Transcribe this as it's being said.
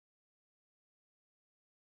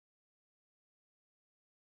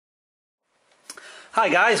Hi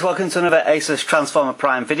guys, welcome to another Asus Transformer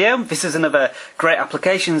Prime video. This is another great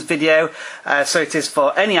applications video, so it is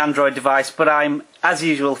for any Android device, but I'm, as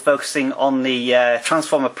usual, focusing on the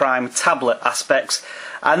Transformer Prime tablet aspects.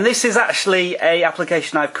 And this is actually an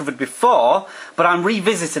application I've covered before, but I'm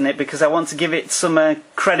revisiting it because I want to give it some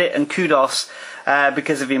credit and kudos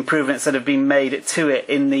because of the improvements that have been made to it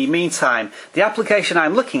in the meantime. The application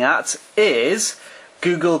I'm looking at is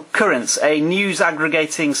Google Currents, a news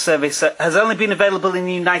aggregating service that has only been available in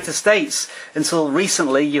the United States until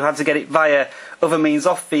recently. You had to get it via other means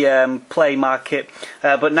off the Play market,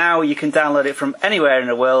 but now you can download it from anywhere in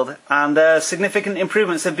the world, and significant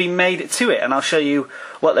improvements have been made to it, and I'll show you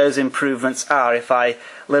what those improvements are if I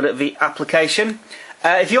load up the application.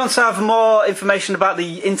 If you want to have more information about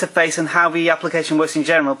the interface and how the application works in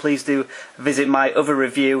general, please do visit my other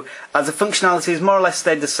review, as the functionality has more or less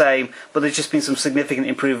stayed the same, but there's just been some significant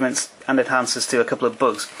improvements and enhancements to a couple of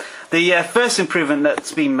bugs. The first improvement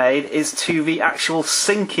that's been made is to the actual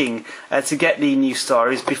syncing to get the news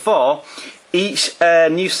stories. Before, each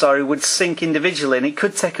news story would sync individually, and it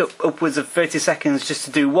could take upwards of 30 seconds just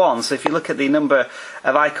to do one. So if you look at the number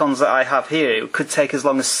of icons that I have here, it could take as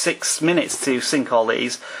long as 6 minutes to sync all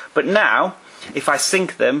these. But now, if I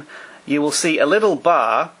sync them, you will see a little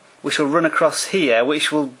bar which will run across here,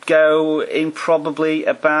 which will go in probably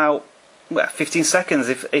about 15 seconds,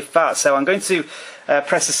 if that. So I'm going to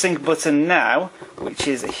press the sync button now, which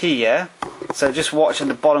is here. So just watch in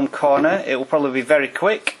the bottom corner. It will probably be very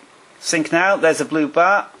quick. Sync now, there's a blue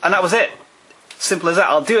bar, and that was it. Simple as that.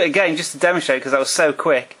 I'll do it again just to demonstrate because that was so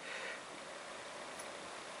quick.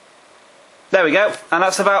 There we go, and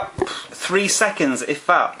that's about 3 seconds, if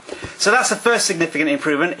that. So that's the first significant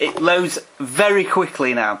improvement. It loads very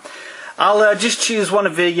quickly now. I'll just choose one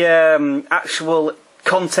of the actual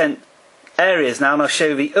content areas now, and I'll show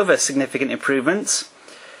you the other significant improvements.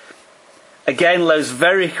 Again, loads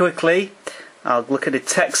very quickly. I'll look at the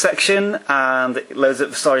text section, and it loads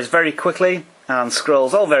up the stories very quickly and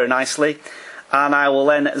scrolls all very nicely. And I will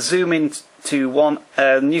then zoom in to one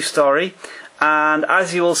new story, and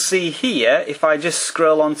as you will see here, if I just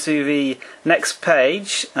scroll onto the next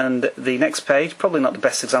page, and the next page, probably not the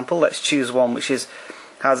best example, let's choose one which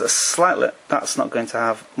has a slightly, that's not going to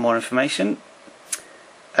have more information.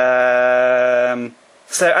 So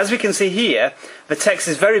as we can see here, the text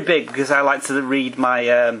is very big because I like to read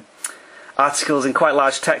my articles in quite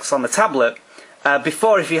large text on the tablet.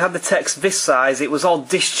 Before, if you had the text this size, it was all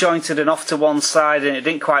disjointed and off to one side, and it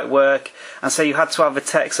didn't quite work, and so you had to have the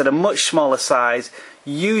text at a much smaller size.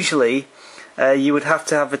 Usually you would have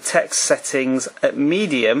to have the text settings at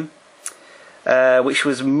medium, which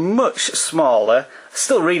was much smaller,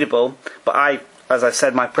 still readable, but as I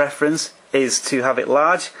said, my preference is to have it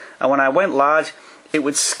large, and when I went large, it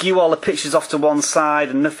would skew all the pictures off to one side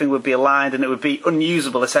and nothing would be aligned, and it would be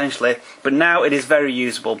unusable essentially. But now it is very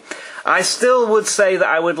usable. I still would say that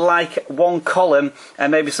I would like one column and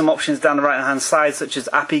maybe some options down the right hand side, such as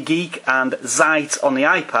Appy Geek and Zeit on the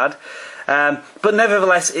iPad, but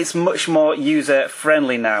nevertheless it's much more user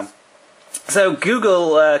friendly now. So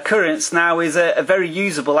Google Currents now is a very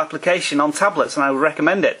usable application on tablets, and I would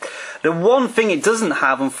recommend it. The one thing it doesn't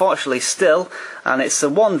have, unfortunately, still, and it's the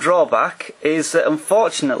one drawback, is that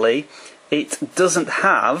unfortunately it doesn't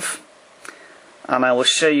have, and I will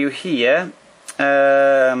show you here,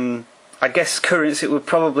 I guess Currents, it would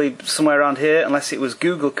probably be somewhere around here unless it was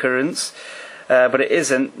Google Currents, but it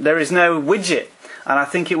isn't. There is no widget. And I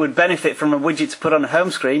think it would benefit from a widget to put on the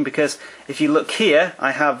home screen, because if you look here,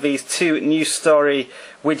 I have these two news story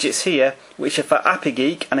widgets here, which are for Appy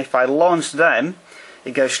Geek, and if I launch them,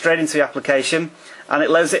 it goes straight into the application, and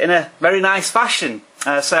it loads it in a very nice fashion.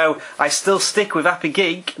 So I still stick with Appy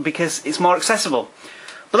Geek because it's more accessible.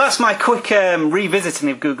 But that's my quick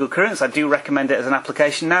revisiting of Google Currents. I do recommend it as an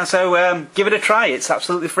application now, so give it a try. It's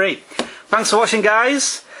absolutely free. Thanks for watching,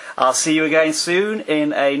 guys. I'll see you again soon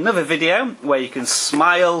in another video where you can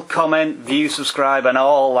smile, comment, view, subscribe and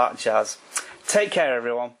all that jazz. Take care,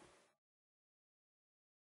 everyone.